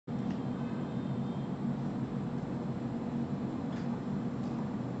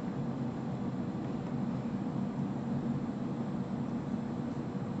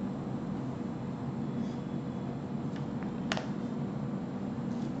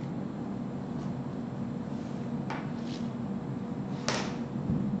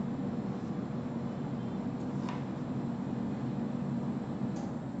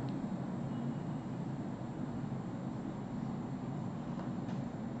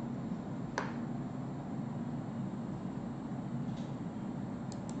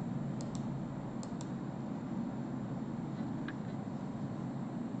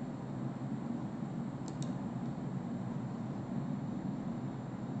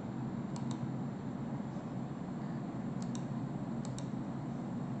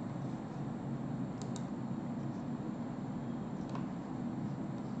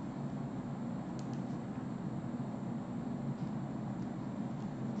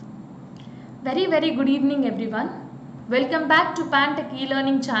Very good evening everyone. Welcome back to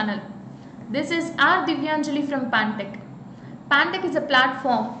pantechelearning channel. This is R Divyanjali from Pantech. Pantech is a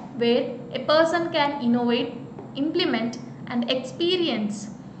platform where a person can innovate, implement and experience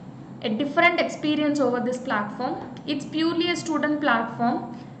a different experience over this platform. It's purely a student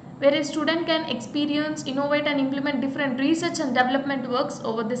platform where a student can experience, innovate and implement different research and development works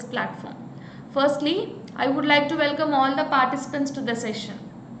over this platform. Firstly, I would like to welcome all the participants to the session.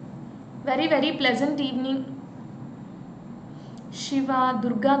 Very pleasant evening. Shiva,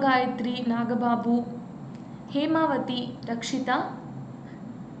 Durga Gayatri, Nagababu, Hemavati, Rakshita,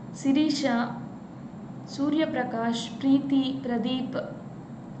 Sirisha, Surya Prakash, Preeti, Pradeep,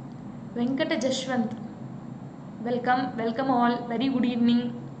 Venkata Jashwant. Welcome all. Very good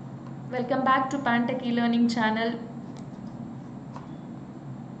evening. Welcome back to pantechelearning channel.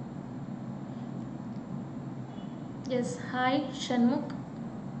 Yes, hi Shanmukh.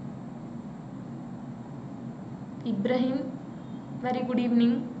 Ibrahim, very good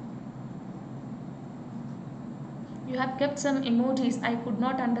evening. You have kept some emojis. I could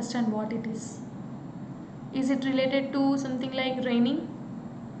not understand what it is. Is it related to something like raining?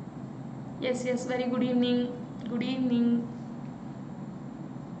 Yes, very good evening. Good evening.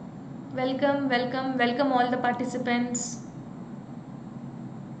 Welcome all the participants.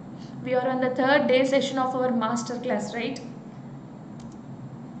 We are on the third day session of our master class, right?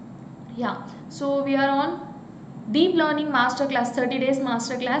 Yeah, so we are on Deep Learning Masterclass, 30 days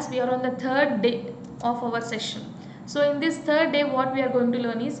masterclass. We are on the third day of our session. So in this third day, what we are going to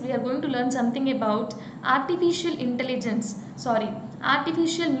learn is, we are going to learn something about artificial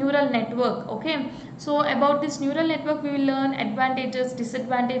neural network. Okay, so about this neural network, we will learn advantages,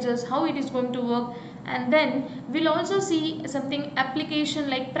 disadvantages, how it is going to work, and then we'll also see something application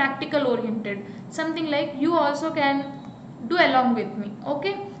like practical oriented, something like you also can do along with me.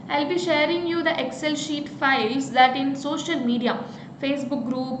 Okay, I'll be sharing you the Excel sheet files that in social media, Facebook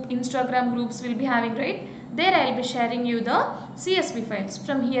group, Instagram groups will be having, right? There I'll be sharing you the CSV files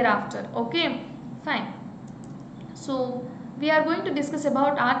from hereafter. Okay, fine. So we are going to discuss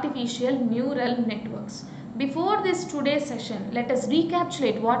about artificial neural networks. Before this today's session, let us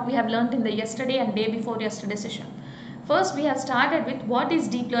recapitulate what we have learned in the yesterday and day before yesterday session. First, we have started with what is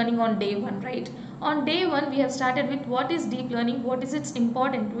deep learning on day 1, right? On day 1, we have started with what is deep learning, what is its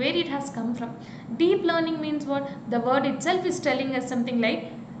important, where it has come from. Deep learning means what? The word itself is telling us something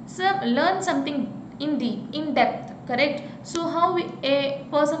like learn something in depth, correct? So how a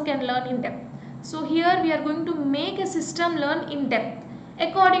person can learn in depth? So here we are going to make a system learn in depth.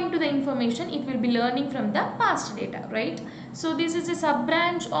 According to the information, it will be learning from the past data, right? So this is a sub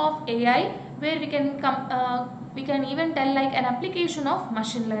branch of AI where we can even tell like an application of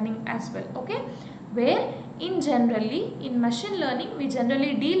machine learning as well. Okay, where in machine learning we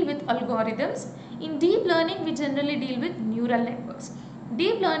generally deal with algorithms. In deep learning we generally deal with neural networks.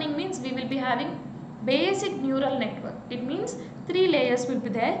 Deep learning means we will be having basic neural network. It means 3 layers will be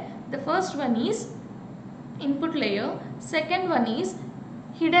there. The first one is input layer, second one is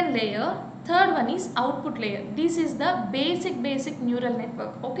hidden layer, third one is output layer. This is the basic neural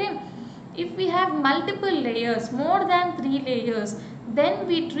network. Okay, if we have multiple layers, more than 3 layers, then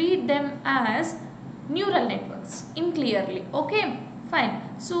we treat them as neural networks in clearly. Okay, fine.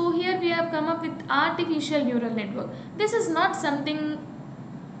 So here we have come up with artificial neural network. This is not something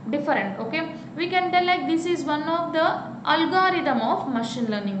different. Okay, we can tell like this is one of the algorithm of machine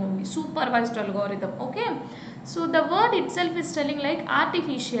learning only, supervised algorithm. Okay, so the word itself is telling like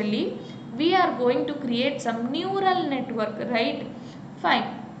artificially we are going to create some neural network, right?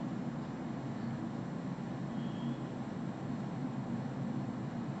 Fine.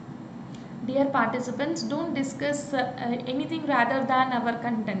 Dear participants, don't discuss anything rather than our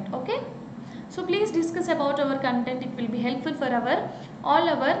content. Okay, so please discuss about our content. It will be helpful for all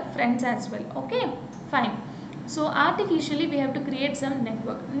our friends as well. Okay, fine. So artificially we have to create some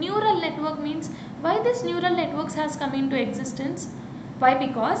network. Neural network means, why this neural networks has come into existence? Why?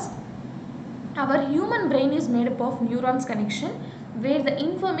 Because our human brain is made up of neurons connection, where the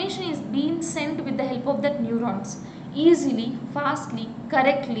information is being sent with the help of that neurons easily, fastly,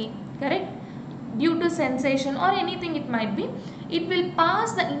 correctly, correct? Due to sensation or anything it might be, it will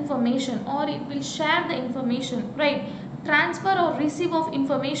pass the information or it will share the information, right? Transfer or receive of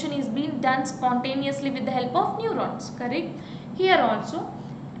information is being done spontaneously with the help of neurons, correct? Here also,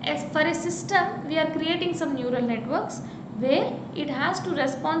 as for a system, we are creating some neural networks where it has to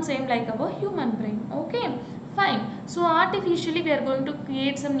respond same like our human brain. Okay, fine. So artificially we are going to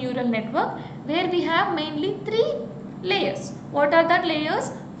create some neural network where we have mainly 3 layers. What are that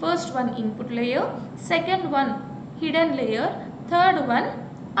layers? First one input layer, second one hidden layer, third one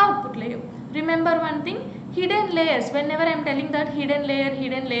output layer. Remember one thing, hidden layers, whenever I am telling that hidden layer,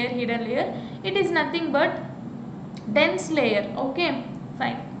 hidden layer, hidden layer, it is nothing but dense layer. Okay,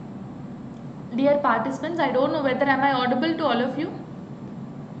 fine. Dear participants, I don't know whether am I audible to all of you.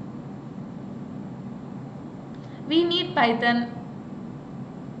 We need Python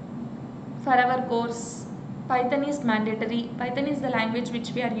for our course. Python is mandatory. Python is the language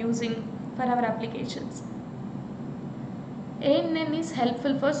which we are using for our applications. ANN is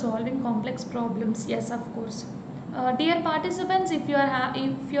helpful for solving complex problems. Yes, of course. Dear participants, if you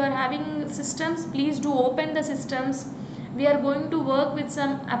are having systems, please do open the systems. We are going to work with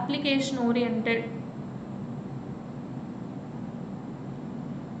some application oriented.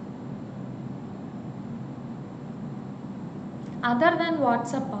 Other than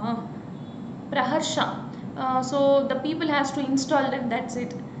WhatsApp, Praharsha. So the people has to install them. That's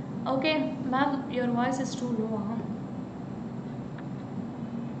it. Okay, ma'am, your voice is too low.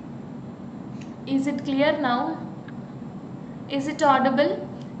 Is it clear now? Is it audible?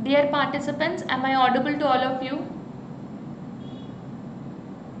 Dear participants, am I audible to all of you?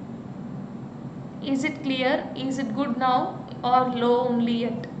 Is it clear? Is it good now or low only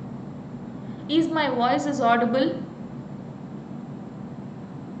yet? Is my voice is audible?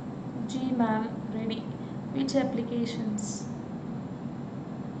 G ma'am, ready. Which applications?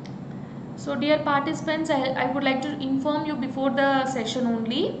 So dear participants, I would like to inform you before the session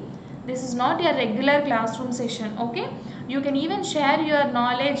only. This is not a regular classroom session, okay? You can even share your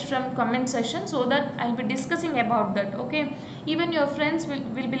knowledge from comment section so that I'll be discussing about that, okay? Even your friends will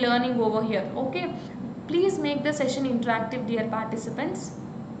be learning over here, okay? Please make the session interactive, dear participants.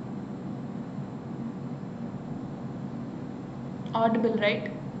 Audible,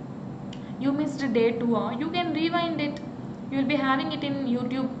 right? You missed day 2, you can rewind it. You will be having it in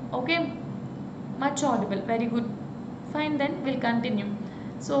YouTube, okay? Much audible, very good. Fine, then we'll continue.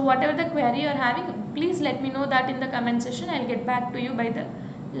 So whatever the query you are having, please let me know that in the comment section. I'll get back to you by the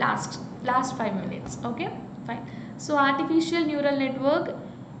last 5 minutes. Okay, fine. So artificial neural network,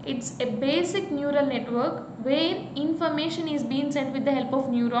 it's a basic neural network where information is being sent with the help of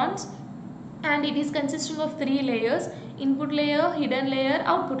neurons, and it is consisting of 3 layers: input layer, hidden layer,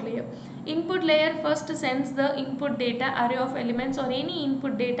 output layer. Input layer first sends the input data, array of elements or any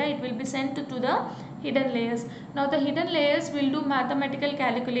input data. It will be sent to the hidden layers. Now the hidden layers will do mathematical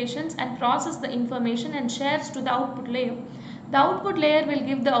calculations and process the information and shares to the output layer. The output layer will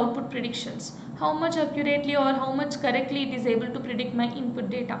give the output predictions, how much accurately or how much correctly it is able to predict my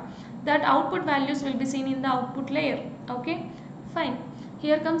input data. That output values will be seen in the output layer. Okay, fine.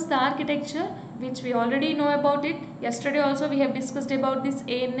 Here comes the architecture, which we already know about it. Yesterday also we have discussed about this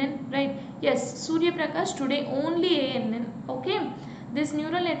ANN, right? Yes, Surya Prakash, today only ANN. Okay, this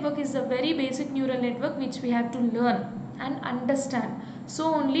neural network is a very basic neural network which we have to learn and understand.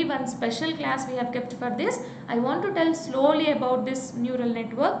 So only one special class we have kept for this. I want to tell slowly about this neural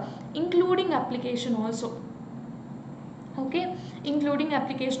network, including application also. Okay, including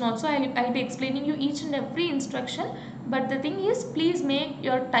application also. I'll be explaining you each and every instruction, but the thing is, please make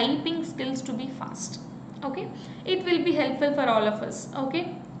your typing skills to be fast. Okay, it will be helpful for all of us.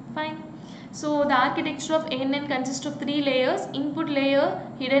 Okay, fine. So the architecture of ANN consists of 3 layers: input layer,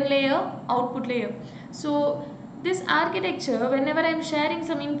 hidden layer, output layer. So this architecture, whenever I am sharing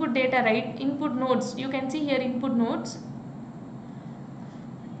some input data, right, input nodes, you can see here input nodes.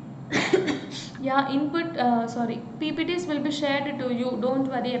 Yeah, PPTs will be shared to you, don't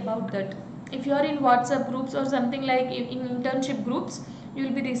worry about that. If you are in WhatsApp groups or something like in internship groups, you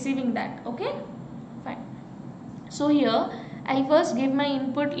will be receiving that. Okay, fine. So here I first give my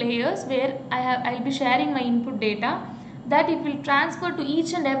input layers where I'll be sharing my input data, that it will transfer to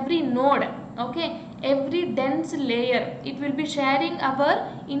each and every node. Okay, every dense layer, it will be sharing our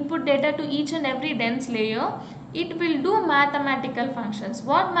input data to each and every dense layer. It will do mathematical functions.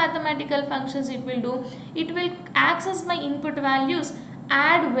 What mathematical functions it will do? It will access my input values,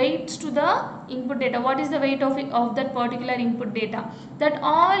 add weights to the input data. What is the weight of that particular input data? That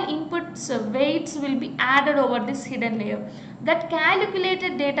all inputs weights will be added over this hidden layer. That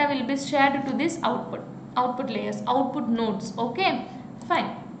calculated data will be shared to this output layers, output nodes. Okay,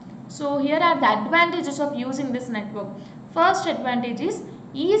 fine. So here are the advantages of using this network. First advantage is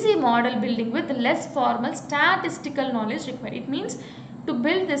easy model building with less formal statistical knowledge required. It means to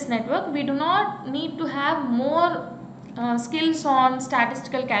build this network, we do not need to have more skills on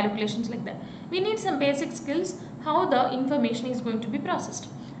statistical calculations like that. We need some basic skills how the information is going to be processed.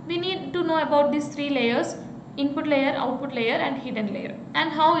 We need to know about these 3 layers: input layer, output layer and hidden layer,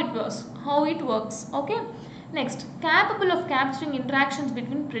 and how it works. Okay. Next, capable of capturing interactions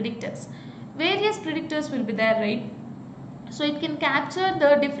between predictors. Various predictors will be there, right? So it can capture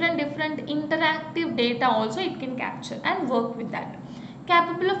the different interactive data also, it can capture and work with that.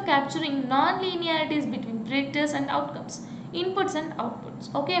 Capable of capturing non-linearities between predictors and outcomes, inputs and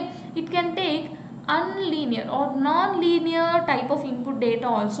outputs. Okay, it can take unlinear or non-linear type of input data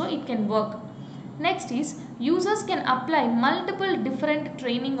also, it can work. Next is users can apply multiple different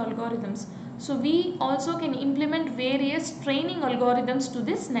training algorithms. So we also can implement various training algorithms to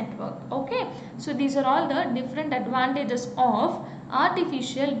this network. Okay, so these are all the different advantages of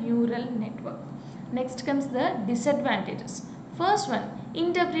artificial neural network. Next comes the disadvantages. First one,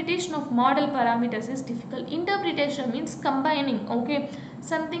 interpretation of model parameters is difficult. Interpretation means combining, okay,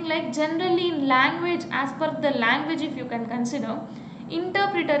 something like generally in language, as per the language if you can consider,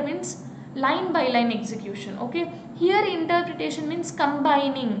 interpreter means line by line execution. Okay, here interpretation means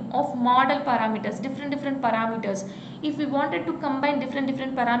combining of model parameters, different parameters. If we wanted to combine different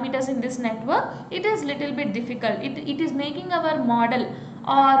parameters in this network, it is little bit difficult. It is making our model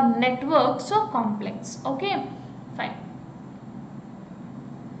or network so complex. Okay, fine.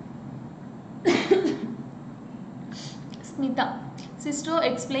 Smita, sister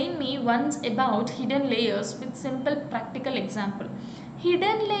explained me once about hidden layers with simple practical example.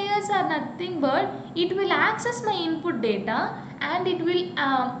 Hidden layers are nothing but it will access my input data and it will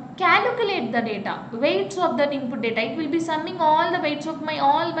calculate the data, weights of that input data. It will be summing all the weights of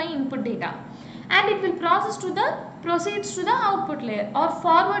all my input data, and it will proceeds to the output layer or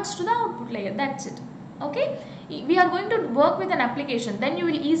forwards to the output layer. That's it. Okay, we are going to work with an application, then you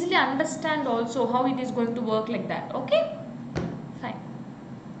will easily understand also how it is going to work like that. Okay, fine.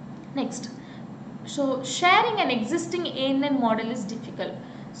 Next, so sharing an existing ANN model is difficult.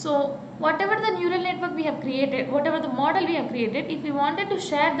 So whatever the neural network we have created, whatever the model we have created, if we wanted to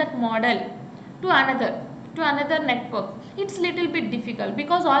share that model to another network, it's little bit difficult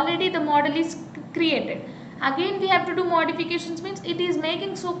because already the model is created. Again we have to do modifications, means it is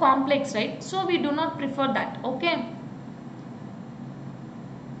making so complex, right? So we do not prefer that. Okay,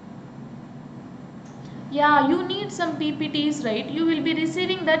 yeah, you need some PPTs, right? You will be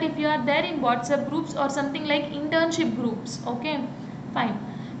receiving that if you are there in WhatsApp groups or something like internship groups. Okay, fine.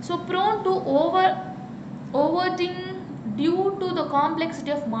 So prone to overting due to the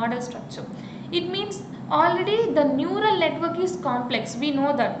complexity of model structure. It means already the neural network is complex, we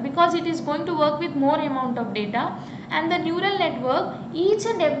know that, because it is going to work with more amount of data, and the neural network, each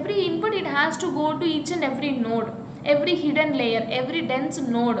and every input, it has to go to each and every node, every hidden layer, every dense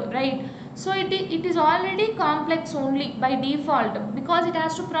node, right? So it is already complex only by default, because it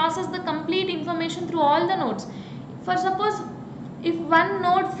has to process the complete information through all the nodes. For suppose if one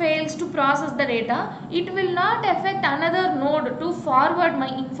node fails to process the data, it will not affect another node to forward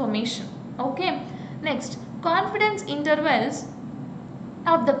my information. Okay, next, confidence intervals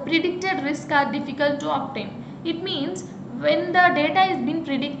of the predicted risk are difficult to obtain. It means when the data is being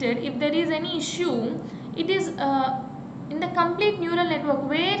predicted, if there is any issue, it is in the complete neural network,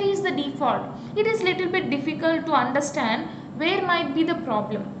 where is the default? It is little bit difficult to understand where might be the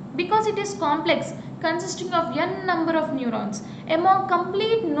problem, because it is complex, consisting of n number of neurons among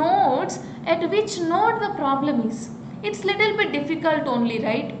complete nodes. At which node the problem is, it's little bit difficult only,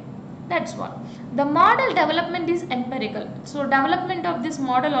 right? That's what. The model development is empirical. So development of this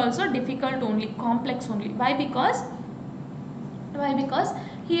model also difficult only, complex only. Why? Because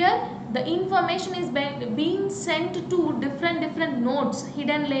here the information is being sent to different nodes,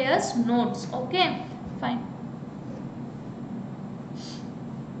 hidden layers nodes. Okay, fine.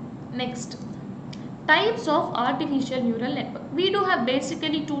 Next, types of artificial neural network. We do have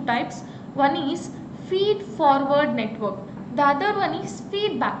basically two types. One is feed forward network, the other one is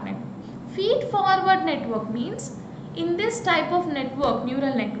feedback network. Feed forward network means, in this type of network,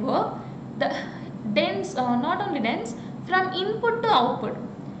 neural network, the dense, not only dense, from input to output,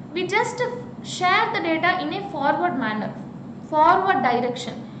 we just share the data in a forward manner, forward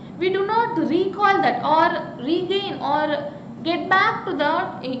direction. We do not recall that or regain or get back to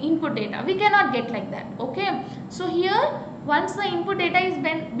the input data. We cannot get like that. Okay, so here once the input data is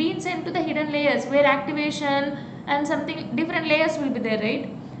being sent to the hidden layers, where activation and something different layers will be there,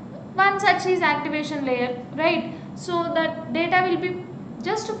 right? One such is activation layer, right? So that data will be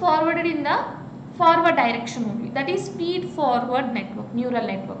just forwarded in the forward direction only. That is feed forward network, neural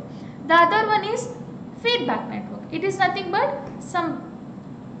network. The other one is feedback network. It is nothing but some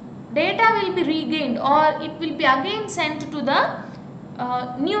data will be regained or it will be again sent to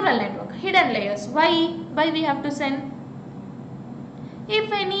the neural network, hidden layers. Why we have to send?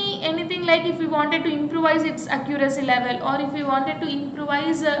 If anything like if we wanted to improvise its accuracy level, or if we wanted to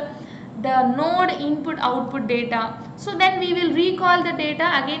improvise the node input output data, so then we will recall the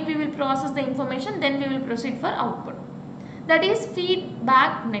data, again we will process the information, then we will proceed for output. that is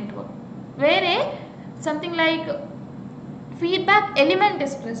feedback network, where a something like feedback element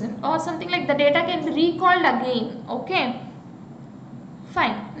is present, or something like the data can be recalled again. Okay,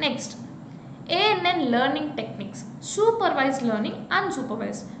 fine. Next, ANN learning techniques, supervised learning,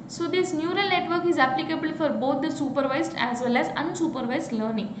 unsupervised. So this neural network is applicable for both the supervised as well as unsupervised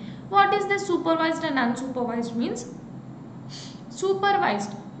learning. What is the supervised and unsupervised means?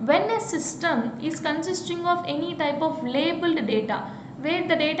 Supervised, when a system is consisting of any type of labeled data, where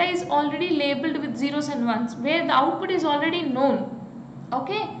the data is already labeled with zeros and ones, where the output is already known,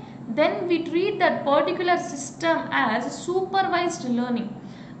 okay, then we treat that particular system as supervised learning.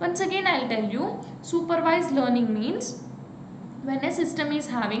 Once again I'll tell you, supervised learning means when a system is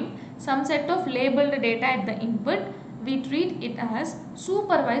having some set of labeled data at the input, we treat it as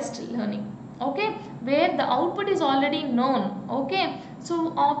supervised learning. Okay, where the output is already known. Okay,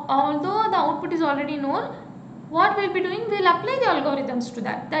 so although the output is already known, what we'll be doing, we'll apply the algorithms to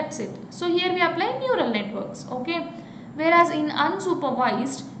that. That's it. So here we apply neural networks. Okay, whereas in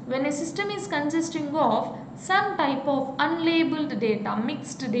unsupervised, when a system is consisting of some type of unlabeled data,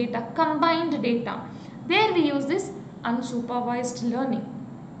 mixed data, combined data, there we use this unsupervised learning.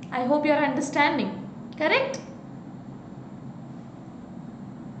 I hope you are understanding. Correct?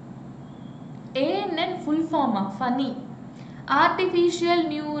 ANN full form of funny, artificial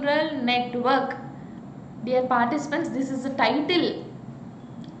neural network. Dear participants, this is the title.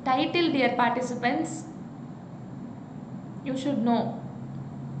 Dear participants, you should know.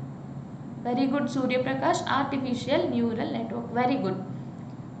 Very good, Surya Prakash. Artificial neural network. Very good.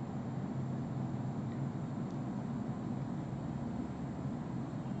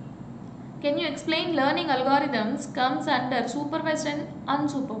 Can you explain learning algorithms comes under supervised and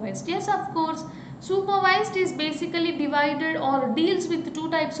unsupervised? Yes, of course. Supervised is basically divided or deals with two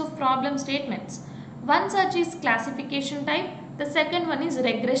types of problem statements. One such is classification type. The second one is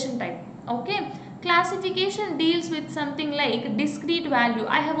regression type. Okay. Classification deals with something like discrete value.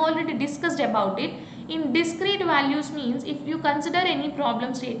 I have already discussed about it. In discrete values means if you consider any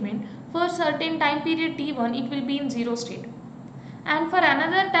problem statement for certain time period t1, it will be in 0 state. And for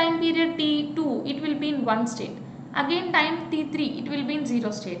another time period t2, it will be in 1 state. Again time t3, it will be in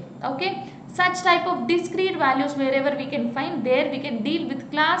 0 state. Okay. Such type of discrete values wherever we can find, there we can deal with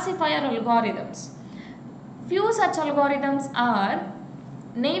classifier algorithms. Few such algorithms are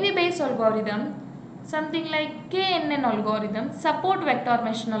Navy Bayes algorithm, something like KNN algorithm, support vector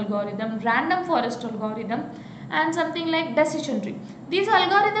machine algorithm, random forest algorithm, and something like decision tree. These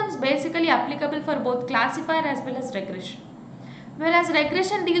algorithms basically applicable for both classifier as well as regression. Whereas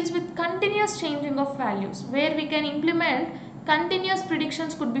regression deals with continuous changing of values, where we can implement continuous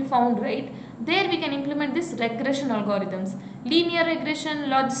predictions could be found, right? There we can implement this regression algorithms. Linear regression,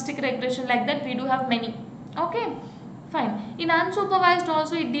 logistic regression, like that we do have many. Okay, fine. In unsupervised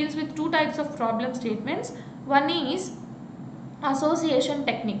also it deals with two types of problem statements. One is association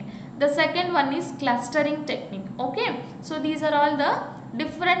technique. The second one is clustering technique. Okay, so these are all the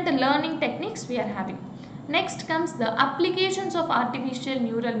different learning techniques we are having. Next comes the applications of artificial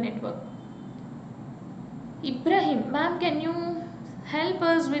neural network. Ibrahim, ma'am, can you help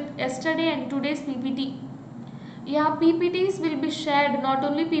us with yesterday and today's PPT? Yeah, PPTs will be shared. Not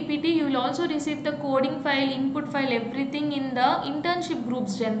only PPT, you will also receive the coding file, input file, everything in the internship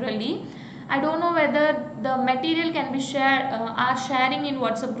groups generally. I don't know whether the material can be shared, are sharing in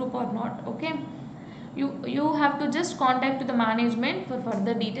WhatsApp group or not. Okay, you have to just contact the management for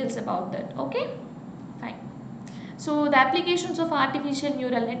further details about that. Okay, fine. So the applications of artificial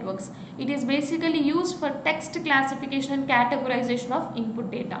neural networks, it is basically used for text classification and categorization of input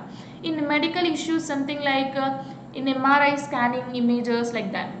data. In medical issues, something like in MRI scanning images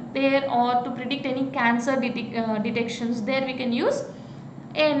like that, there, or to predict any cancer detections, there we can use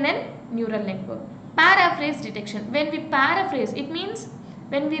ANN neural network. Paraphrase detection, when we paraphrase, it means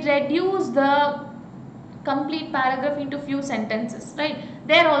when we reduce the complete paragraph into few sentences, right?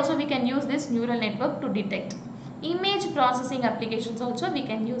 There also we can use this neural network to detect. Image processing applications also we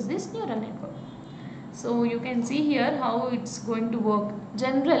can use this neural network. So you can see here how it's going to work.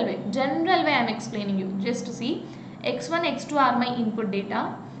 General way I am explaining you. Just to see, x1, x2 are my input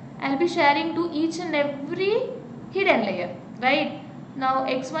data. I'll be sharing to each and every hidden layer, right? Now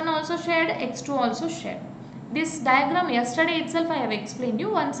x1 also shared, x2 also shared. This diagram yesterday itself I have explained you.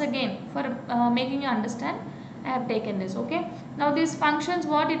 Once again for making you understand, I have taken this. Okay, now these functions,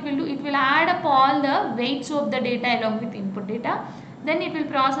 what it will do, it will add up all the weights of the data along with input data, then it will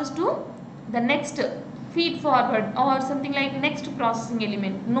process to the next feed forward or something like next processing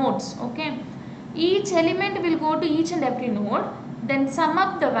element, nodes. Okay, each element will go to each and every node, then sum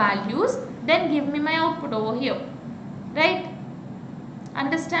up the values, then give me my output over here. right?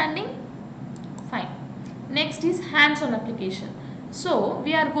 Understanding? Fine. Next is hands-on application. So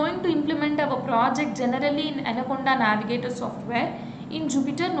we are going to implement our project generally in Anaconda Navigator software, in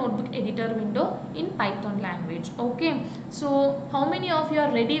Jupyter Notebook Editor window, in Python language. Okay. So how many of you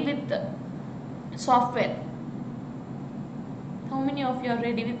are ready with software? How many of you are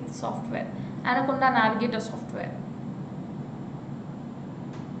ready with software? Anaconda Navigator software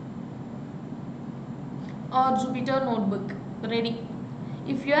or Jupyter Notebook? Ready?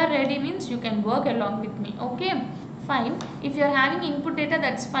 If you are ready means you can work along with me. Okay, fine. If you are having input data,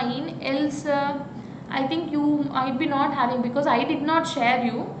 that's fine. Else I think you might be not having, because I did not share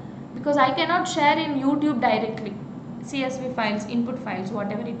you, because I cannot share in YouTube directly CSV files, input files,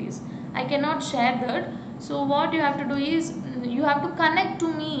 whatever it is, I cannot share that. So what you have to do is you have to connect to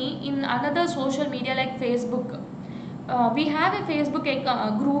me in another social media like Facebook. We have a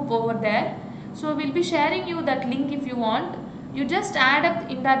Facebook group over there, so we'll be sharing you that link. If you want, you just add up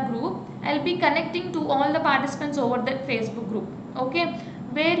in that group. I'll be connecting to all the participants over that Facebook group, okay,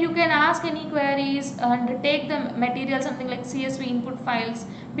 where you can ask any queries and take the material, something like CSV input files,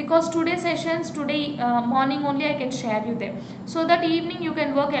 because today's sessions, today morning only I can share you there, so that evening you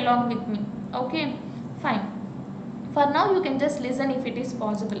can work along with me. Okay, fine. For now you can just listen if it is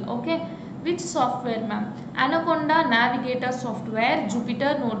possible. Okay, which software, ma'am? Anaconda Navigator software,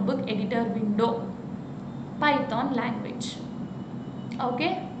 Jupyter Notebook Editor window, Python language.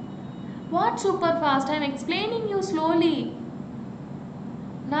 Okay, what super fast? I am explaining you slowly.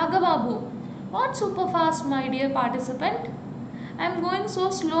 Nagababu, what super fast, my dear participant? I am going so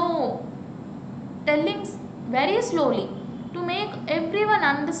slow, telling very slowly to make everyone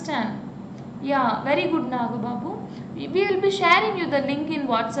understand. Yeah, very good, Nagababu. We will be sharing you the link in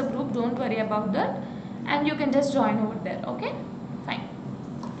WhatsApp group, don't worry about that, and you can just join over there. Okay, fine.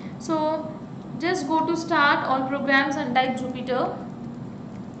 So just go to start all programs and type Jupyter,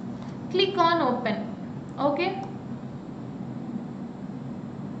 click on open. Okay,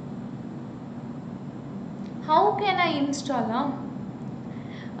 how can I install?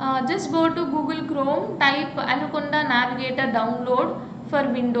 Just go to Google Chrome, type Anaconda Navigator download for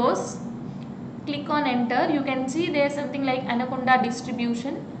Windows, click on enter. You can see there is something like Anaconda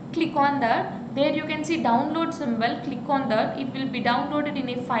distribution, click on that. There you can see download symbol, click on that. It will be downloaded in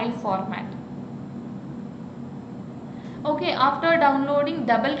a file format. Okay, after downloading,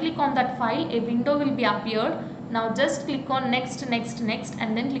 double click on that file, a window will be appeared. Now just click on next, next, next,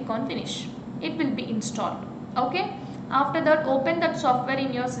 and then click on finish. It will be installed. Okay, after that open that software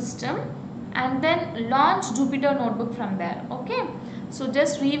in your system and then launch Jupyter Notebook from there. Okay, so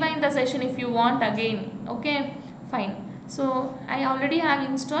just rewind the session if you want again. Okay, fine. So I already have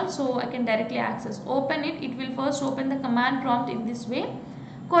installed, so I can directly access. Open it. It will first open the command prompt in this way.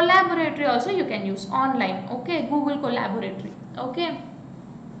 Collaboratory also you can use online. Okay, Google Collaboratory. Okay,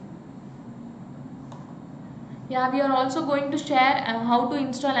 yeah, we are also going to share how to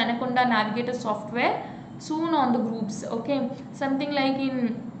install Anaconda Navigator software soon on the groups. Okay, something like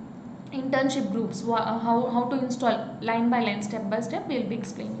in internship groups, how to install line by line, step by step, we will be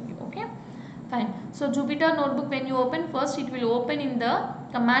explaining you. Okay, fine. So Jupyter Notebook, when you open, first it will open in the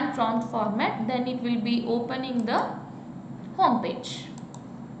command prompt format, then it will be opening the home page.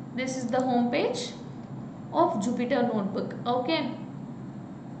 This is the home page of Jupyter Notebook. Okay,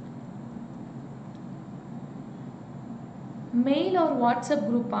 mail or WhatsApp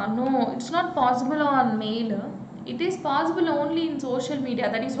group? No, it's not possible on mail. It is possible only in social media.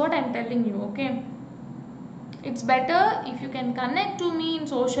 That is what I am telling you. Okay, it's better if you can connect to me in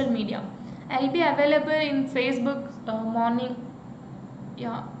social media. I'll be available in Facebook morning,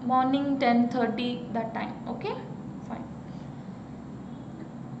 yeah, morning 10:30 that time. Okay, fine.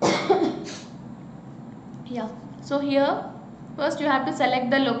 Yeah, so here first you have to select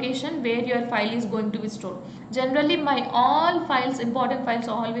the location where your file is going to be stored. Generally my all files, important files,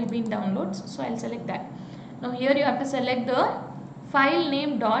 all will be in downloads, so I'll select that. Now here you have to select the file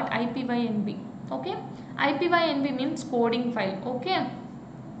name .ipynb. Okay, ipynb means coding file. Okay,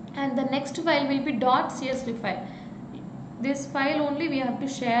 and the next file will be .csv file. This file only we have to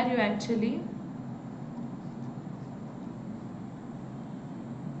share you actually.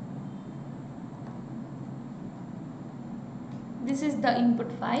 This is the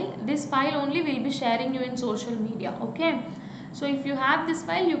input file. This file only will be sharing you in social media. Okay, so if you have this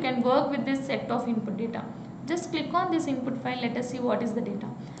file, you can work with this set of input data. Just click on this input file. Let us see what is the data.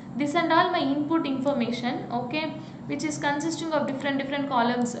 This and all my input information. Okay, which is consisting of different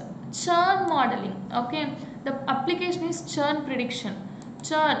columns. Churn modeling. Okay, the application is churn prediction.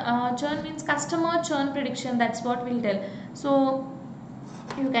 Churn means customer churn prediction. That's what we'll tell. So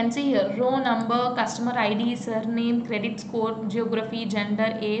You can see here row number, customer ID, surname, credit score, geography,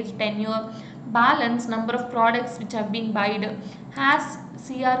 gender, age, tenure, balance, number of products which have been bought, has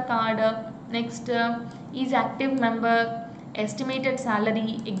CR card, next is active member, estimated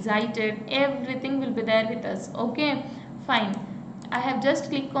salary, excited, everything will be there with us. Okay, fine. I have just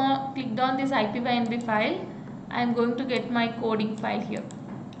clicked on this IPYNB file. I am going to get my coding file here.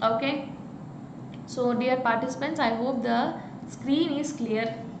 Okay, so dear participants, I hope the screen is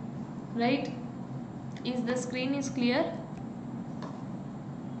clear, right? Is the screen is clear?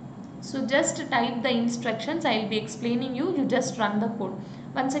 So just type the instructions. I will be explaining you. You just run the code.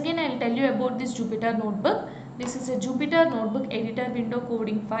 Once again, I will tell you about this Jupyter notebook. This is a Jupyter notebook editor window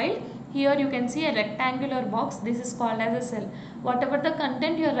coding file. Here you can see a rectangular box. This is called as a cell. Whatever the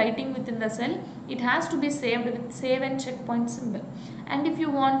content you are writing within the cell, it has to be saved with save and checkpoint symbol. And if you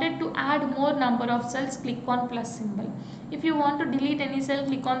wanted to add more number of cells, click on plus symbol. If you want to delete any cell,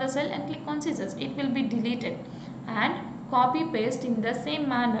 click on the cell and click on scissors. It will be deleted. And copy paste in the same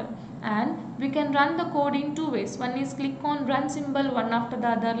manner. And we can run the code in two ways. One is click on run symbol one after the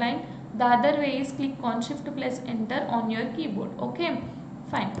other line. The other way is click on shift plus enter on your keyboard. Okay,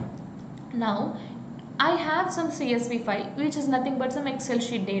 fine. Now I have some CSV file which is nothing but some Excel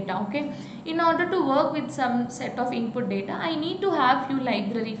sheet data. Okay, in order to work with some set of input data, I need to have few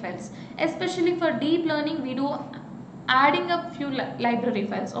library files. Especially for deep learning, we do adding up few library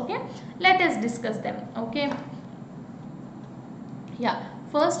files. Okay, let us discuss them. Okay, yeah.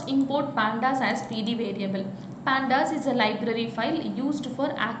 First, import pandas as PD variable. Pandas is a library file used for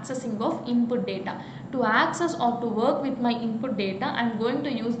accessing of input data. To access or to work with my input data, I am going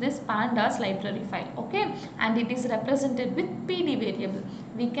to use this pandas library file. Okay, and it is represented with PD variable.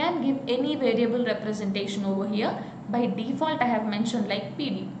 We can give any variable representation over here. By default, I have mentioned like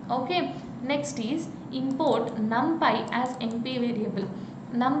PD. Okay, next is import numpy as NP variable.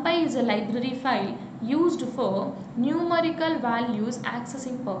 Numpy is a library file used for numerical values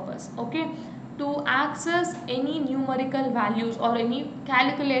accessing purpose. Okay, to access any numerical values or any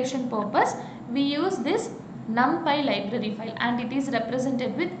calculation purpose, we use this numpy library file and it is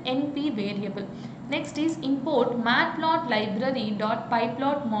represented with NP variable. Next is import matplot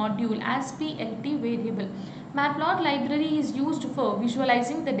library.pyplot module as PLT variable. Matplot library is used for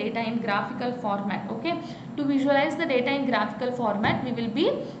visualizing the data in graphical format. Okay, to visualize the data in graphical format, we will be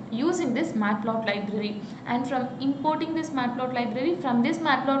using this matplot library. And from importing this matplot library, from this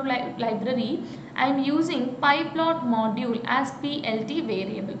matplot library, I am using pyplot module as PLT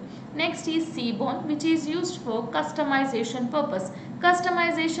variable. Next is seaborn, which is used for customization purpose.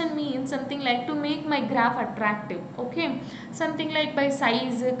 Customization means something like to make my graph attractive. Okay, something like by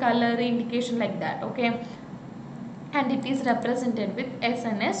size, color, indication like that. Okay, and it is represented with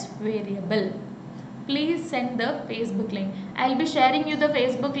SNS variable. Please send the Facebook link. I will be sharing you the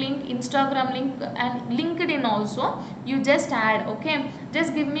Facebook link, Instagram link and LinkedIn also. You just add. Okay,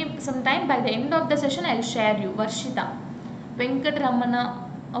 just give me some time. By the end of the session, I will share you. Varshita, Venkat Ramana.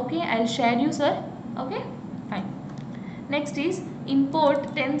 Okay, I will share you, sir. Okay, fine. Next is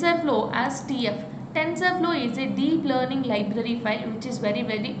import TensorFlow as TF. TensorFlow is a deep learning library file which is very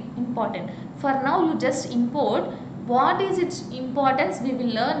important. For now, you just import. What is its importance we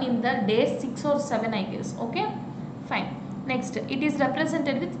will learn in the day 6 or 7, I guess. Okay, fine. Next, it is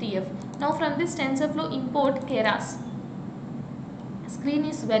represented with TF. Now from this TensorFlow, import Keras. Screen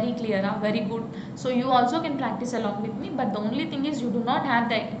is very clear, very good. So you also can practice along with me, but the only thing is you do not have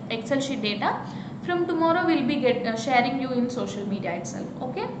the Excel sheet data. From tomorrow we will be sharing you in social media itself.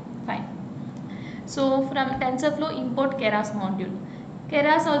 Okay, fine. So from TensorFlow, import Keras module.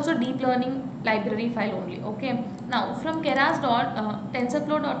 Keras also deep learning library file only. Okay, now from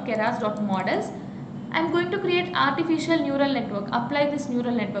TensorFlow.keras.models, I am going to create artificial neural network. Apply this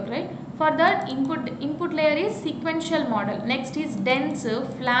neural network, right? For that, input layer is sequential model. Next is dense,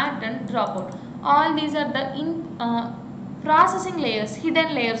 flat and dropout. All these are the processing layers,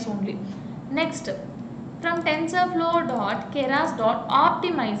 hidden layers only. Next, from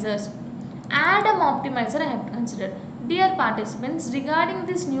TensorFlow.keras.optimizers, Adam optimizer I have considered. Dear participants, regarding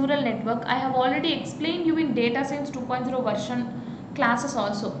this neural network, I have already explained you in Data Science 2.0 version classes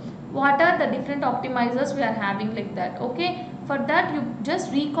also. What are the different optimizers we are having like that. Okay, for that you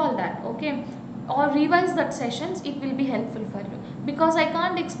just recall that. Okay, or revise that sessions, it will be helpful for you, because I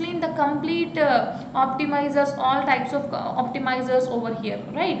can't explain the complete optimizers, all types of optimizers over here,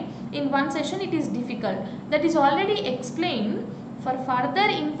 right? In one session it is difficult. That is already explained. For further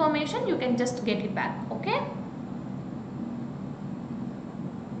information you can just get it back. Okay,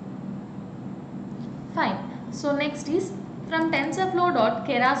 fine. So next is from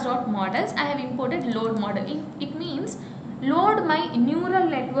TensorFlow.keras.models, I have imported load model. It means load my neural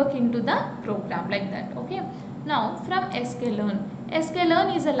network into the program like that. Okay. Now from sklearn.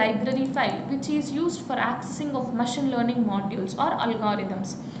 Sklearn is a library file which is used for accessing of machine learning modules or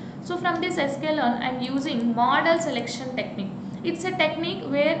algorithms. So from this sklearn I am using model selection technique. It's a technique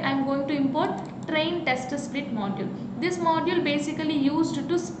where I am going to import train test split module. This module basically used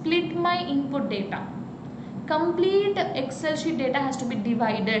to split my input data. Complete Excel sheet data has to be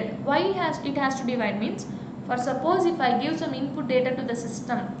divided. Why it has to divide means, for suppose if I give some input data to the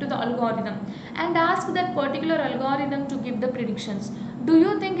system, to the algorithm, and ask that particular algorithm to give the predictions, do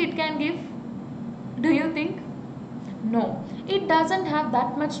you think it can give? Do you think? No, it doesn't have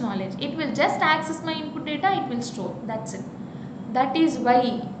that much knowledge. It will just access my input data, it will store, that's it. That is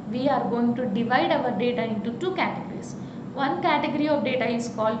why we are going to divide our data into two categories. One category of data is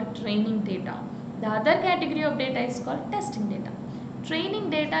called training data. The other category of data is called testing data. Training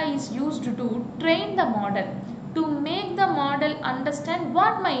data is used to train the model, to make the model understand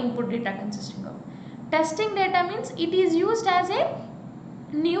what my input data consisting of. Testing data means it is used as a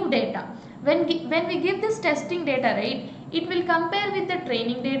new data. When we give this testing data, right, it will compare with the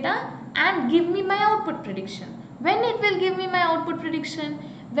training data and give me my output prediction. When it will give me my output prediction?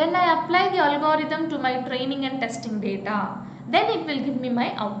 When I apply the algorithm to my training and testing data, then it will give me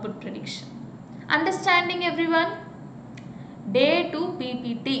my output prediction. Understanding everyone? Day 2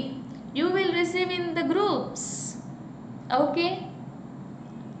 PPT. You will receive in the groups. Okay?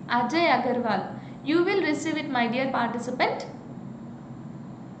 Ajay Agarwal. You will receive it, my dear participant.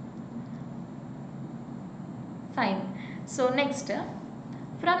 Fine. So next,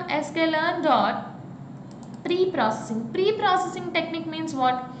 from sklearn dot pre-processing. Pre-processing technique means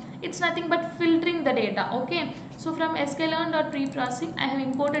what? It's nothing but filtering the data. Okay. So from sklearn dot pre-processing, I have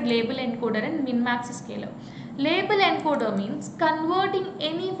imported label encoder and min-max scaler. Label encoder means converting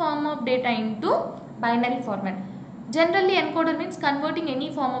any form of data into binary format. Generally, encoder means converting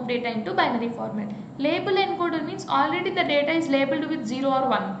any form of data into binary format. Label encoder means already the data is labeled with 0 or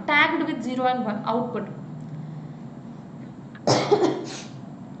 1, tagged with 0 and 1 output.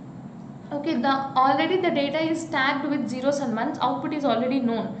 Okay, already the data is tagged with zeros and ones, output is already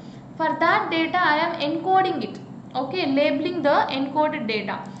known. For that data I am encoding it. Okay, labeling the encoded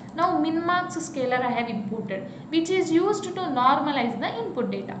data. Now min-max scaler I have imported, which is used to normalize the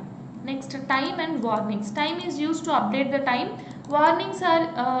input data. Next, time and warnings. Time is used to update the time. Warnings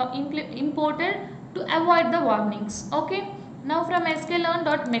are imported to avoid the warnings. Okay. Now from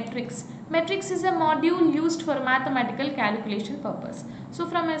sklearn.metrics. Metrics is a module used for mathematical calculation purpose. So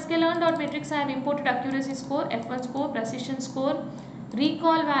from sklearn.metrics I have imported accuracy score, F1 score, precision score,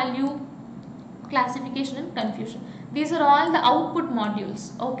 recall value, classification and confusion. These are all the output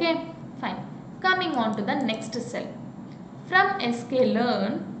modules. Okay, fine. Coming on to the next cell. From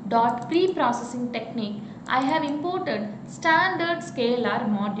sklearn.preprocessing technique, I have imported standard scalar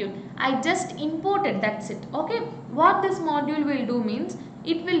module. I just imported, that's it. Okay, what this module will do means,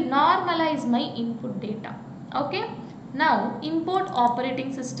 it will normalize my input data. Okay, now import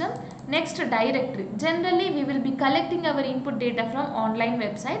operating system. Next, directory. Generally we will be collecting our input data from online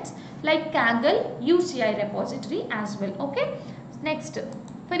websites like Kaggle, UCI repository as well. Okay, next,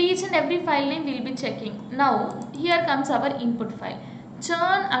 for each and every file name we will be checking. Now here comes our input file,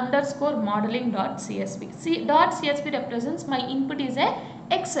 churn_modeling.csv. See, .csv represents my input is a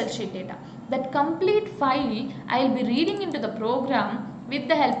Excel sheet data. That complete file I will be reading into the program with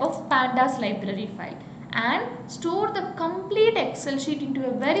the help of pandas library file, and store the complete Excel sheet into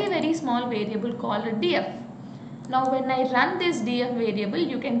a very small variable called df. Now when I run this df variable,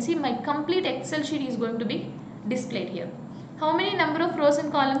 you can see my complete Excel sheet is going to be displayed here. How many number of rows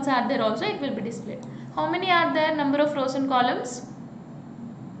and columns are there, also it will be displayed. How many are there number of rows and columns?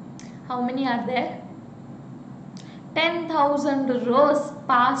 How many are there? 10,000 rows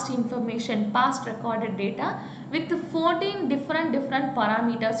past information, past recorded data with 14 different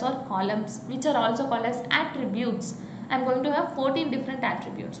parameters or columns, which are also called as attributes. I am going to have 14 different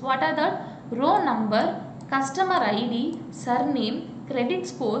attributes. What are the? Row number, customer ID, surname, credit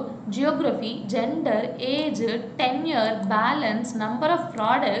score, geography, gender, age, tenure, balance, number of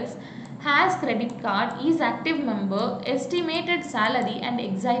products, has credit card, is active member, estimated salary and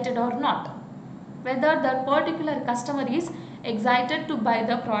excited or not. Whether that particular customer is excited to buy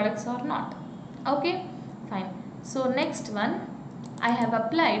the products or not. Okay, fine. So next one I have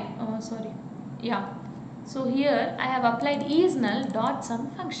applied, so here I have applied isNull.sum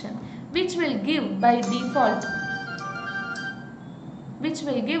function, which will give by default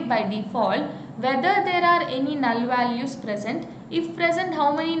whether there are any null values present. If present,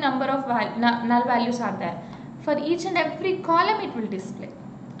 how many number of null values are there. For each and every column it will display.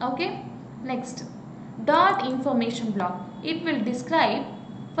 Okay. Next, dot information block. it will describe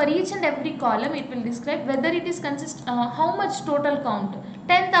for each and every column, it will describe whether it is how much total count,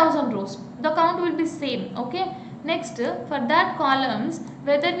 10,000 rows, the count will be same. Okay, next for that columns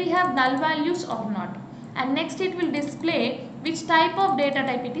whether we have null values or not, and next it will display which type of data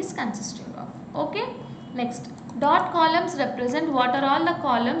type it is consisting of. Okay, next dot columns represent what are all the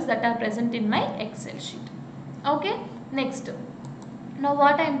columns that are present in my Excel sheet. Okay, next now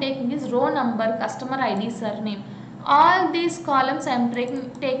what I am taking is row number, customer ID, surname. All these columns I am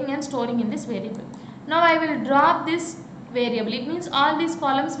taking and storing in this variable. Now I will drop this variable. It means all these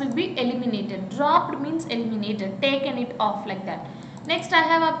columns will be eliminated. Dropped means eliminated, taken it off like that. Next I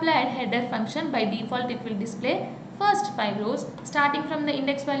have applied header function. By default it will display first 5 rows starting from the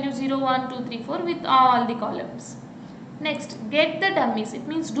index value 0, 1, 2, 3, 4 with all the columns. Next, get the dummies. It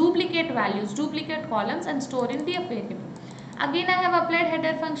means duplicate values, duplicate columns and store in the variable. Again I have applied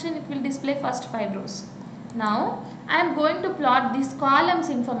header function. It will display first 5 rows. Now I am going to plot these columns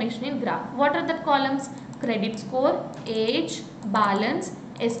information in graph. What are the columns? Credit score, age, balance,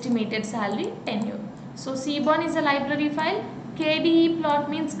 estimated salary, tenure. So Seaborn is a library file. KDE plot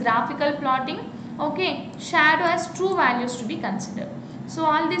means graphical plotting. Okay, shadow has true values to be considered. So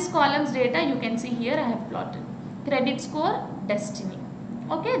all these columns data you can see here I have plotted. Credit score, destiny.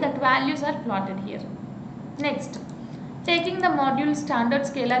 Okay, that values are plotted here. Next, taking the module standard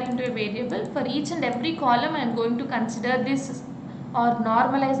scalar into a variable. For each and every column I am going to consider this or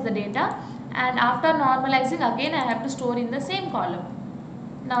normalize the data, and after normalizing again I have to store in the same column.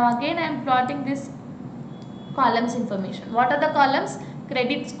 Now again I am plotting this columns information. What are the columns?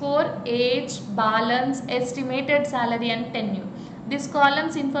 Credit score, age, balance, estimated salary and tenure. This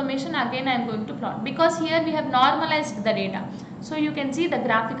columns information again I am going to plot because here we have normalized the data. So you can see the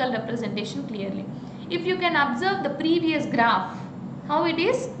graphical representation clearly. If you can observe the previous graph, how it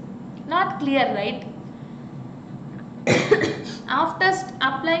is not clear, right? After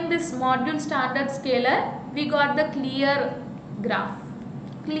applying this module standard scalar, we got the clear graph,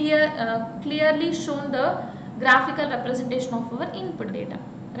 clearly shown the graphical representation of our input data,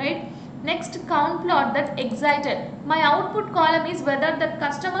 right? Next, count plot that excited. My output column is whether the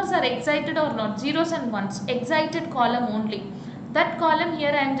customers are excited or not, zeros and ones, excited column only. That column here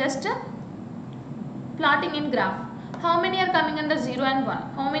I am just plotting in graph. How many are coming under 0 and 1?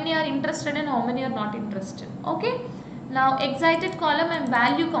 How many are interested and how many are not interested? Okay. Now excited column I am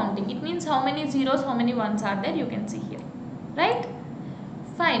value counting. It means how many zeros, how many ones are there, you can see here. Right?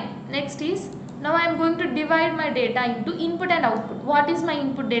 Fine. Next is, now I am going to divide my data into input and output. What is my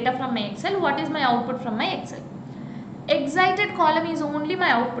input data from my Excel? What is my output from my Excel? Excited column is only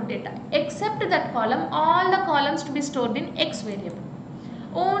my output data. Except that column, all the columns to be stored in X variable.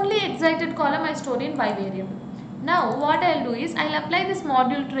 Only excited column I store in Y variable. Now what I will do is I will apply this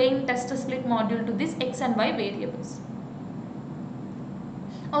module train test split module to this X and Y variables.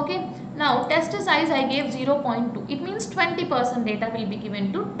 Okay, now test size I gave 0.2. It means 20% data will be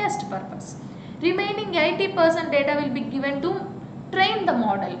given to test purpose. Remaining 80% data will be given to train the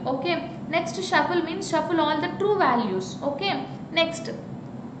model. Okay, next shuffle means shuffle all the true values. Okay, next.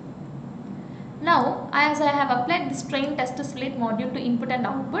 Now as I have applied this train test split module to input and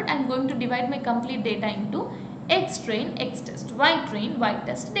output, I am going to divide my complete data into X train, X test, Y train, Y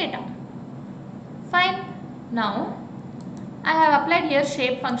test data. Fine. Now I have applied here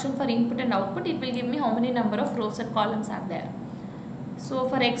shape function for input and output. It will give me how many number of rows and columns are there. So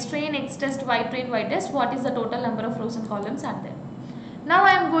for X train, X test, Y train, Y test, what is the total number of rows and columns are there? Now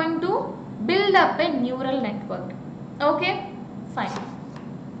I am going to build up a neural network. Okay, fine.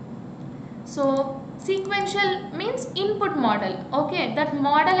 So sequential means input model. Okay, that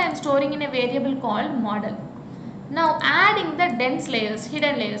model I am storing in a variable called model. Now adding the dense layers,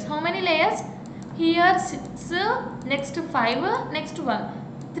 hidden layers. How many layers? Here 6, next 5, next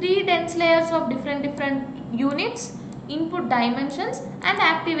 1. 3 dense layers of different units, input dimensions and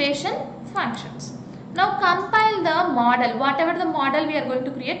activation functions. Now compile the model. Whatever the model we are going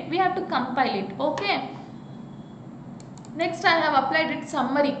to create, we have to compile it. Okay. Next I have applied it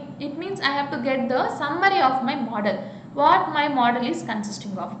summary. It means I have to get the summary of my model. What my model is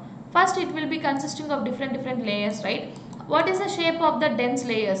consisting of. First it will be consisting of different layers, right? What is the shape of the dense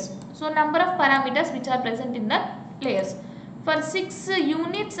layers? So number of parameters which are present in the layers. For 6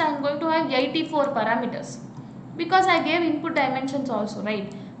 units I am going to have 84 parameters. Because I gave input dimensions also,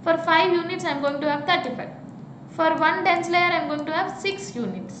 right? For 5 units I am going to have 35. For one dense layer I am going to have 6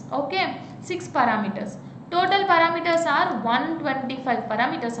 units. Okay, 6 parameters. Total parameters are 125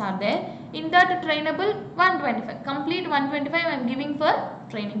 parameters are there. In that trainable 125. Complete 125 I am giving for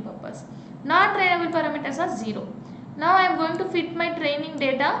training purpose. Non-trainable parameters are 0. Now I am going to fit my training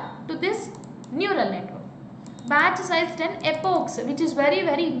data to this neural network. Batch size 10, epochs, which is very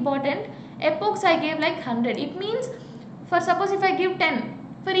very important. Epochs I gave like 100. It means, for suppose if I give 10,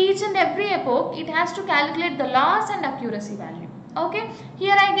 for each and every epoch it has to calculate the loss and accuracy value. Okay,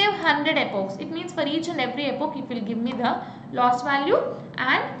 here I gave 100 epochs. It means for each and every epoch it will give me the loss value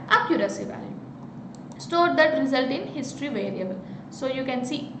and accuracy value. Store that result in history variable. So you can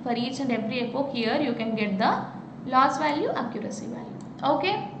see for each and every epoch here you can get the loss value, accuracy value.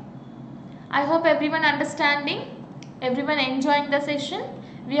 Okay, I hope everyone understanding, everyone enjoying the session.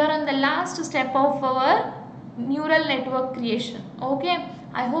 We are on the last step of our neural network creation. Okay,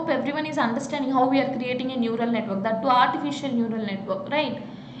 I hope everyone is understanding how we are creating a neural network, that to artificial neural network, right?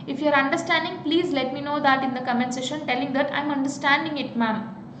 If you are understanding, please let me know that in the comment section, telling that I am understanding it,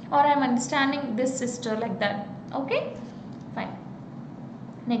 ma'am, or I am understanding this, sister, like that. Okay, fine.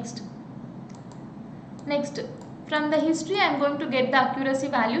 Next, from the history I am going to get the accuracy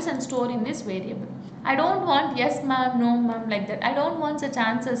values and store in this variable. I don't want yes ma'am, no ma'am, like that. I don't want such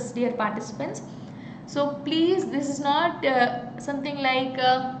answers, dear participants. So please, this is not something like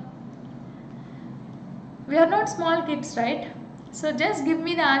we are not small kids, right? So just give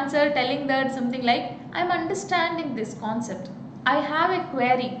me the answer telling that something like I am understanding this concept, I have a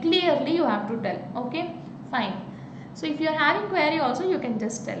query, clearly you have to tell. Okay, fine. So if you are having query also, you can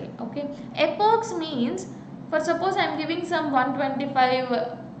just tell. Okay, epochs means, for suppose I am giving some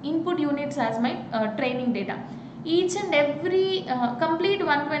 125 input units as my training data. Each and every complete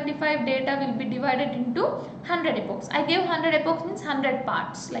 125 data will be divided into 100 epochs. I gave 100 epochs means 100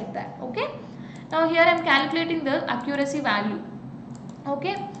 parts, like that. Okay, now here I am calculating the accuracy value.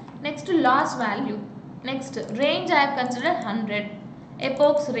 Okay, next loss value. Next range I have considered 100.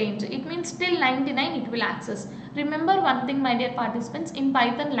 Epochs range, it means till 99 it will access. Remember one thing, my dear participants, in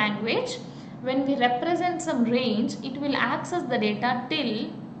Python language when we represent some range, it will access the data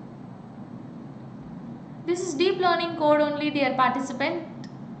till, this is deep learning code only, dear participant.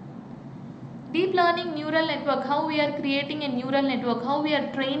 Deep learning neural network, how we are creating a neural network, how we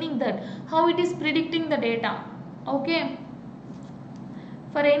are training that, how it is predicting the data. Okay,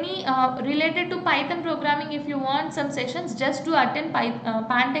 for any related to Python programming, if you want some sessions, just to attend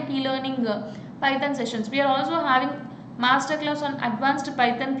pantechelearning Python sessions. We are also having masterclass on advanced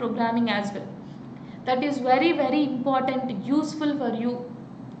Python programming as well. That is very very important, useful for you.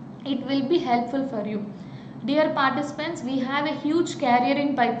 It will be helpful for you. Dear participants, we have a huge career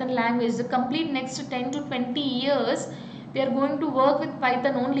in Python language. The complete next 10 to 20 years, we are going to work with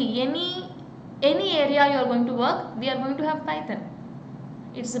Python only. Any area you are going to work, we are going to have Python.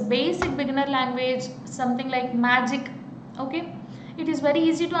 It's a basic beginner language, something like magic. Okay, it is very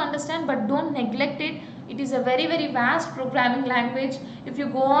easy to understand, but don't neglect it. It is a very very vast programming language. If you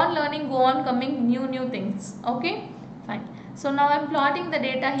go on learning, go on coming new things. Okay, fine. So now I am plotting the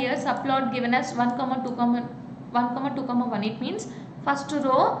data here. Subplot given as 1, 2, 1, 2, 1. It means first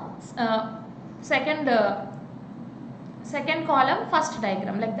row, second column, first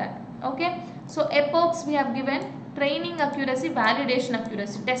diagram, like that. Okay, so epochs we have given, training accuracy, validation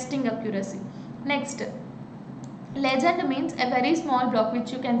accuracy, testing accuracy. Next, legend means a very small block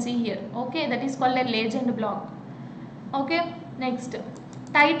which you can see here. Okay, that is called a legend block. Okay, next,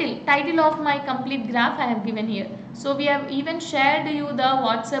 title of my complete graph I have given here. So we have even shared you the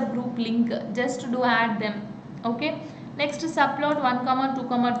WhatsApp group link, just to add them. Okay, next, subplot 1,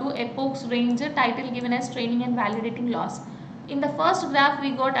 2, 2, epochs range, title given as training and validating loss. In the first graph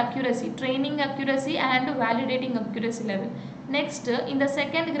we got accuracy, training accuracy and validating accuracy level. Next, in the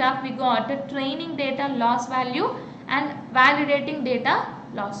second graph we got training data loss value and validating data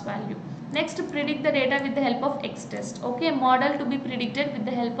loss value. Next, predict the data with the help of X-test. Okay, model to be predicted with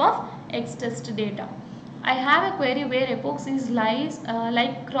the help of X-test data. I have a query where epochs is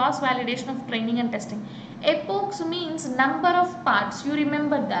like cross validation of training and testing. Epochs means number of parts, you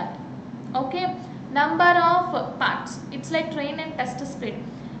remember that. Okay, number of parts, it's like train and test split.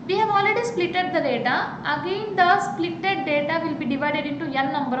 We have already splitted the data. Again the splitted data will be divided into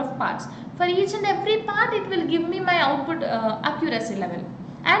n number of parts. For each and every part it will give me my output accuracy level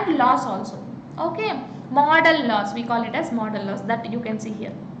and loss also. Okay, model loss, we call it as model loss, that you can see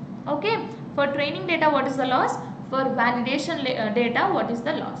here. Okay, for training data what is the loss, for validation data what is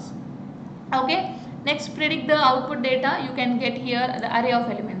the loss. Okay, next, predict the output data. You can get here the array of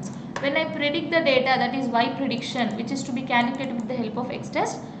elements. When I predict the data, that is y prediction, which is to be calculated with the help of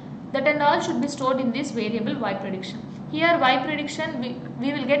X-test, that and all should be stored in this variable y prediction. Here y prediction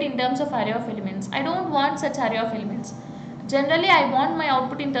we will get in terms of array of elements. I don't want such array of elements. Generally I want my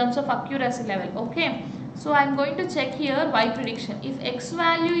output in terms of accuracy level. Okay, so I am going to check here y prediction. If x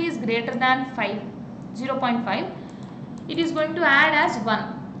value is greater than 0.5, it is going to add as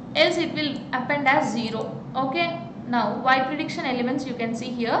 1, else it will append as 0. Okay, now Y prediction elements you can see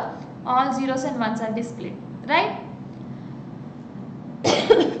here, all zeros and ones are displayed, right?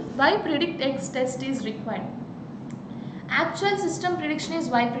 Y predict X test is required. Actual system prediction is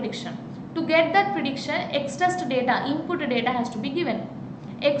Y prediction. To get that prediction, X test data, input data has to be given.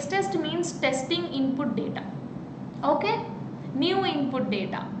 X test means testing input data. Okay, new input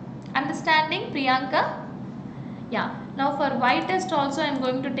data. Understanding, Priyanka? Yeah. Now for Y test also I am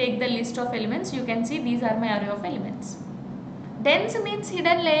going to take the list of elements. You can see these are my array of elements. Dense means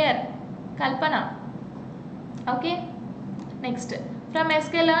hidden layer. Kalpana. Okay. Next. From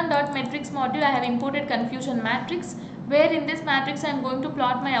sklearn.metrics module I have imported confusion matrix, where in this matrix I am going to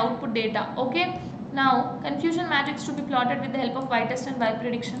plot my output data. Okay. Now confusion matrix to be plotted with the help of Y test and Y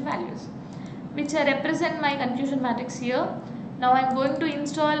prediction values, which I represent my confusion matrix here. Now I am going to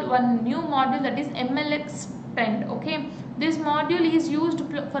install one new module, that is MLX Pend. Okay, this module is used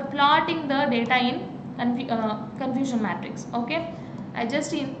for plotting the data in confusion matrix. Okay, I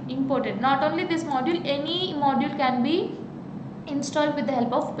just imported. Not only this module, any module can be installed with the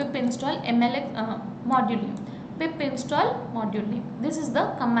help of pip install MLX module name. Pip install module name. This is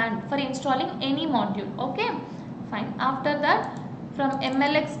the command for installing any module. Okay, fine. After that, from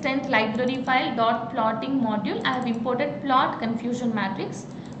mlx10 library file dot plotting module I have imported plot confusion matrix.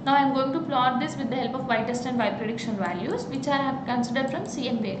 Now I am going to plot this with the help of Y test and Y prediction values, which I have considered from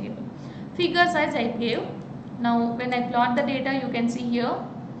CN variable. Figure size I gave. Now when I plot the data, you can see here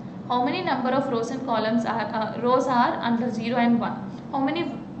how many number of rows and columns are under 0 and 1. How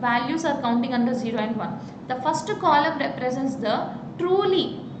many values are counting under 0 and 1. The first column represents the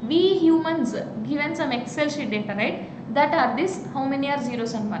truly we humans given some Excel sheet data, right? That are this, how many are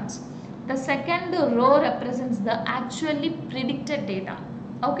zeros and ones. The second row represents the actually predicted data.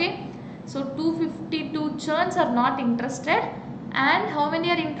 Okay, so 252 churns are not interested, and how many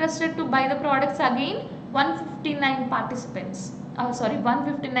are interested to buy the products again? 159 participants,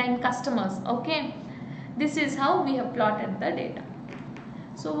 159 customers. Okay, this is how we have plotted the data.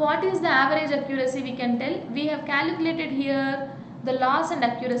 So what is the average accuracy we can tell? We have calculated here the loss and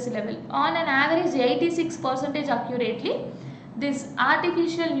accuracy level. On an average 86% accurately, this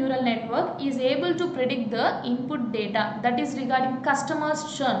artificial neural network is able to predict the input data, that is regarding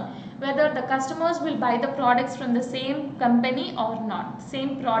customers churn, whether the customers will buy the products from the same company or not,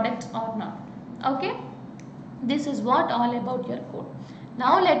 same product or not. Okay, this is what all about your code.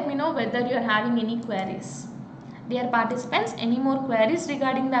 Now let me know whether you are having any queries. Dear participants, any more queries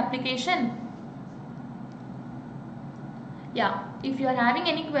regarding the application? Yeah, if you are having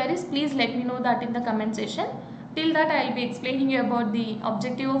any queries, please let me know that in the comment section. Till that I will be explaining you about the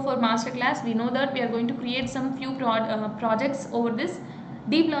objective of our masterclass. We know that we are going to create some few projects over this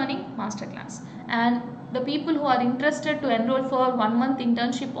deep learning masterclass, and the people who are interested to enroll for 1 month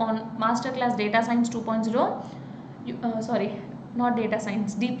internship on masterclass data science 2.0, not data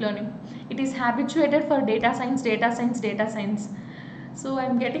science, deep learning. It is habituated for data science. So I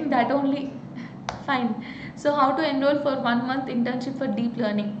am getting that only. Fine. So how to enroll for 1 month internship for deep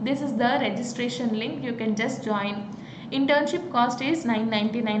learning? This is the registration link. You can just join. Internship cost is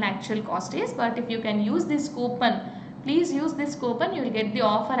 $9.99 actual cost is, but if you can use this coupon, please use this coupon, you will get the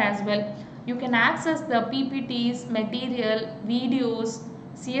offer as well. You can access the PPTs, material, videos,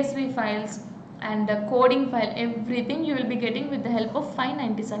 CSV files and the coding file, everything you will be getting with the help of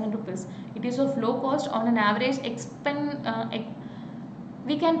 597 rupees. It is of low cost. On an average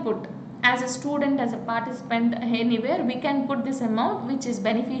we can put, as a student, as a participant, anywhere we can put this amount, which is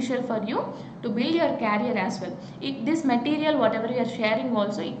beneficial for you to build your career as well. This material, whatever you are sharing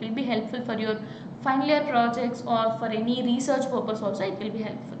also, it will be helpful for your final year projects or for any research purpose also, it will be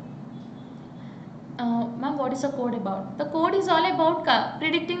helpful. Ma'am, what is the code about? The code is all about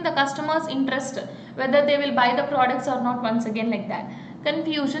predicting the customer's interest, whether they will buy the products or not, once again like that.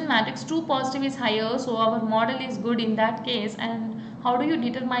 Confusion matrix, true positive is higher, so our model is good in that case. And how do you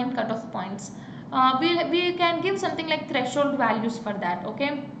determine cutoff points? We can give something like threshold values for that.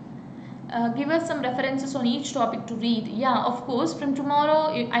 Okay, give us some references on each topic to read. Yeah, of course, from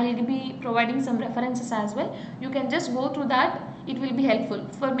tomorrow I will be providing some references as well. You can just go through that. It will be helpful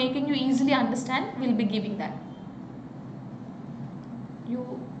for making you easily understand. We'll be giving that. Your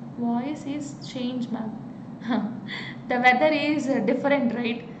voice is changed, ma'am. The weather is different,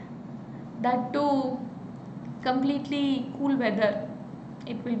 right? That too, completely cool weather.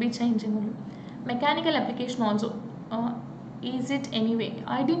 It will be changing only. Mechanical application also. Is it anyway?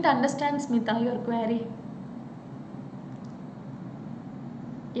 I didn't understand, Smita, your query.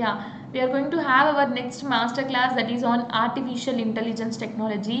 Yeah, we are going to have our next masterclass, that is on artificial intelligence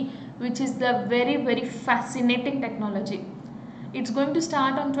technology, which is the very fascinating technology. It's going to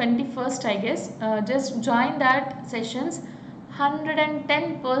start on 21st, I guess. Just join that sessions.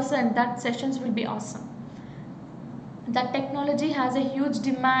 110% that sessions will be awesome. That technology has a huge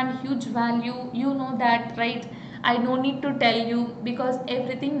demand, huge value, you know that, right? I no need to tell you, because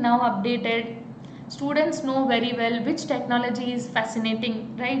everything now updated. Students know very well which technology is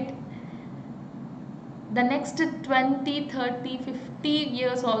fascinating, right? The next 20, 30, 50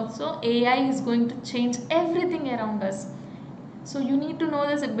 years also, AI is going to change everything around us. So you need to know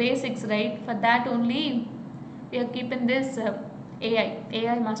this basics, right? For that only we are keeping this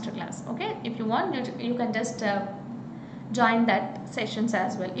AI masterclass. Okay, if you want, you can just join that sessions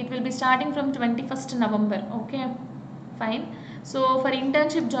as well. It will be starting from 21st November. Okay, fine. So for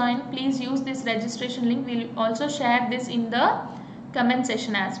internship join, please use this registration link. We'll also share this in the comment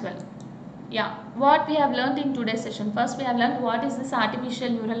section as well. Yeah, what we have learned in today's session: first we have learned what is this artificial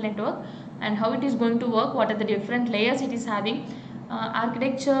neural network and how it is going to work, what are the different layers it is having,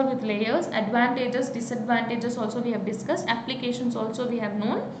 architecture with layers, advantages, disadvantages also we have discussed, applications also we have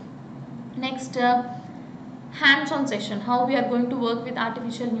known. Next, hands-on session, how we are going to work with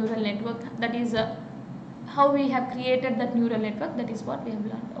artificial neural network, that is how we have created that neural network, that is what we have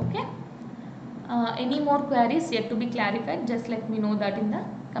learned. Okay, any more queries yet to be clarified, just let me know that in the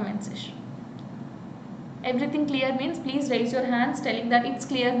comment section. Everything clear means please raise your hands telling that it's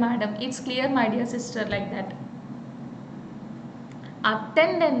clear madam, it's clear my dear sister, like that.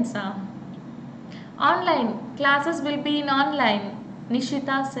 Attendance, online classes will be in online.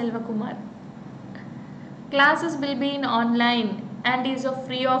 Nishita Selvakumar, classes will be in online and is of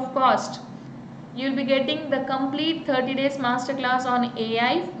free of cost. You will be getting the complete 30 days masterclass on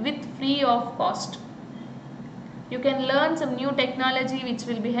AI with free of cost. You can learn some new technology which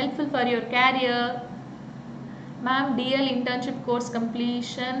will be helpful for your career. Ma'am DL internship course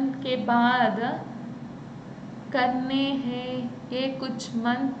completion के बाद करने हैं, ये कुछ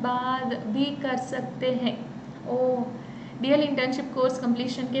month बाद भी कर सकते हैं. ओ, DL internship course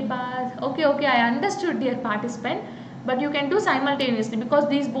completion के बाद. Okay, I understood, dear participant, but you can do simultaneously because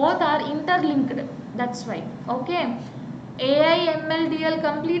these both are interlinked. That's why. Okay, AI ML DL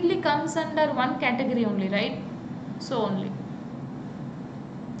completely comes under one category only, right? So only.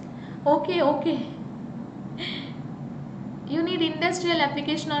 Okay. You need industrial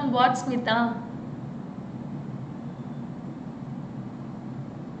application on what, Smita?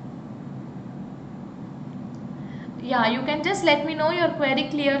 Yeah, you can just let me know your query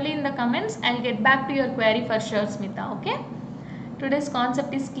clearly in the comments. I'll get back to your query for sure, Smita. Okay, today's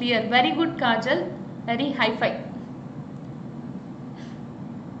concept is clear. Very good, Kajal. Very high-fi.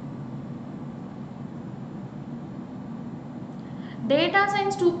 Data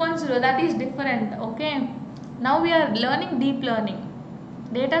science 2.0, that is different. Okay, now we are learning deep learning.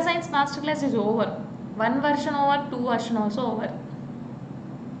 Data science masterclass is over. One version over, two version also over.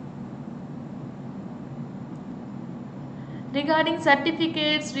 Regarding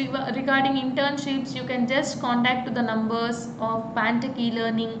certificates, regarding internships, you can just contact to the numbers of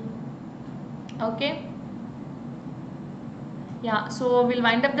pantechelearning. Okay, yeah, so we'll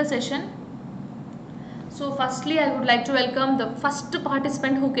wind up the session. So firstly, I would like to welcome the first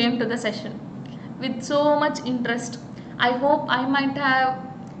participant who came to the session with so much interest. I hope I might have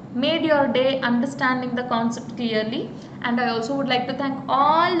made your day understanding the concept clearly, and I also would like to thank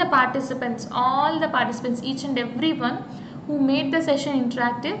all the participants, each and everyone who made the session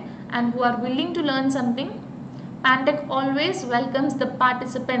interactive and who are willing to learn something. Pantech always welcomes the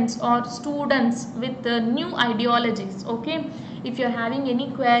participants or students with new ideologies. Okay, if you're having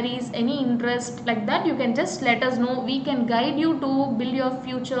any queries, any interest like that, you can just let us know. We can guide you to build your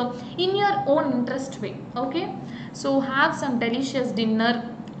future in your own interest way. Okay, so have some delicious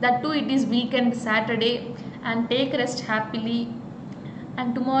dinner, that too it is weekend, Saturday, and take rest happily.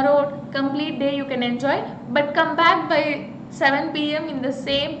 And tomorrow complete day you can enjoy, but come back by 7 p.m. in the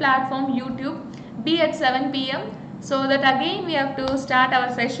same platform YouTube. Be at 7 p.m. so that again we have to start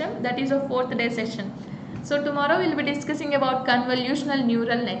our session, that is a 4th day session. So tomorrow we will be discussing about convolutional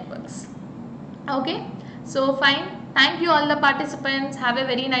neural networks. Okay, so fine. Thank you all the participants. Have a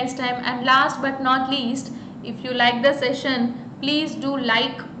very nice time. And last but not least, if you like the session, please do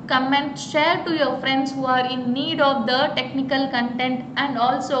like, comment, share to your friends who are in need of the technical content, and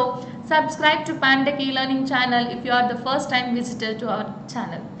also subscribe to pantechelearning channel if you are the first time visitor to our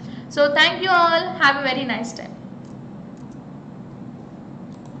channel. So thank you all. Have a very nice time.